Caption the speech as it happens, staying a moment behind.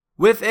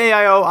With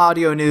AIO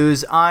Audio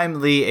News,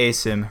 I'm Lee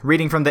Asim.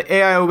 Reading from the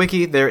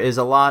AIOWiki, there is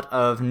a lot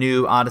of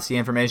new Odyssey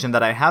information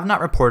that I have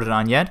not reported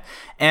on yet,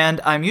 and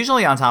I'm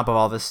usually on top of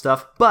all this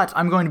stuff, but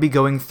I'm going to be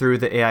going through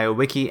the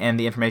AIOWiki and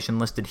the information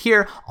listed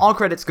here. All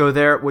credits go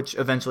there, which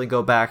eventually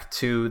go back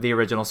to the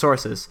original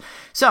sources.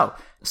 So,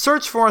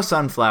 Search for a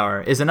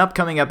Sunflower is an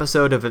upcoming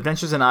episode of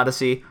Adventures in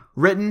Odyssey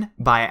written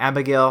by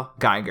Abigail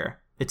Geiger.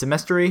 It's a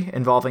mystery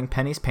involving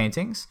Penny's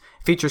paintings.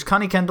 It features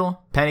Connie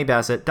Kendall, Penny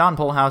Bassett, Don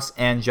Polehouse,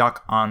 and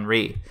Jacques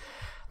Henri.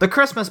 The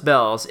Christmas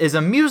Bells is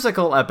a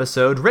musical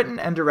episode written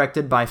and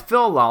directed by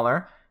Phil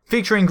Lawler,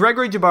 featuring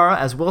Gregory Jbarra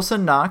as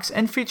Wilson Knox,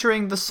 and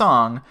featuring the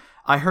song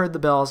I Heard the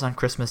Bells on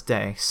Christmas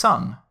Day,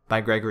 sung by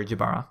Gregory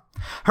Jbarra.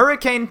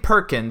 Hurricane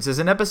Perkins is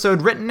an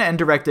episode written and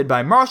directed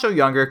by Marshall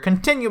Younger,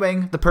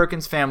 continuing the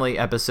Perkins family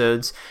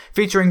episodes,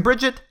 featuring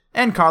Bridget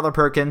and Carla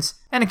Perkins,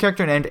 and a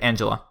character named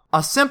Angela.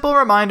 A Simple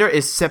Reminder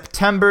is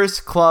September's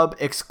club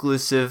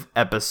exclusive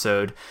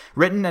episode,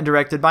 written and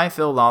directed by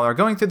Phil Lawler.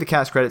 Going through the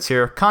cast credits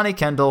here: Connie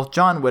Kendall,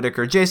 John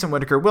Whitaker, Jason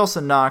Whitaker,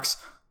 Wilson Knox,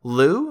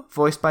 Lou,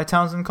 voiced by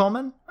Townsend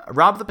Coleman,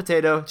 Rob the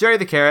Potato, Jerry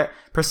the Carrot,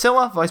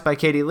 Priscilla, voiced by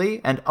Katie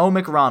Lee, and O.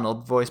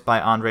 McRonald, voiced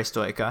by Andre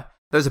Stoica.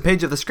 There's a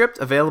page of the script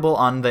available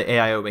on the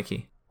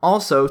AIOWiki.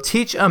 Also,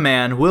 Teach a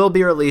Man will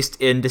be released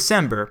in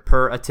December,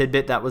 per a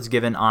tidbit that was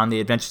given on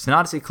the Adventures in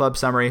Odyssey Club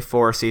summary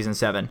for Season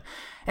 7.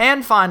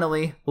 And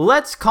finally,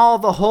 Let's Call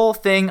the Whole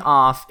Thing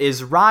Off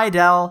is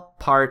Rydell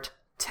Part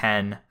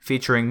 10,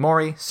 featuring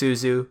Maury,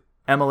 Suzu,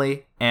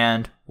 Emily,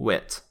 and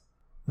Wit.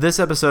 This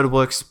episode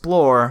will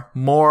explore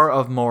more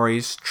of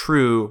Maury's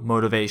true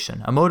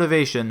motivation, a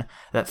motivation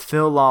that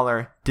Phil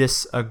Lawler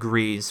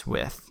disagrees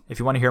with. If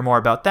you want to hear more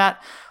about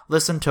that,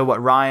 listen to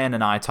what Ryan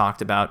and I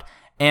talked about,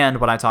 and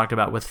what I talked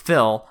about with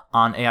Phil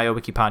on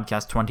AIOWiki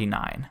Podcast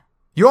 29.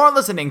 You're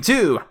listening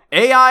to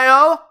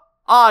AIO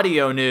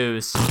Audio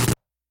News.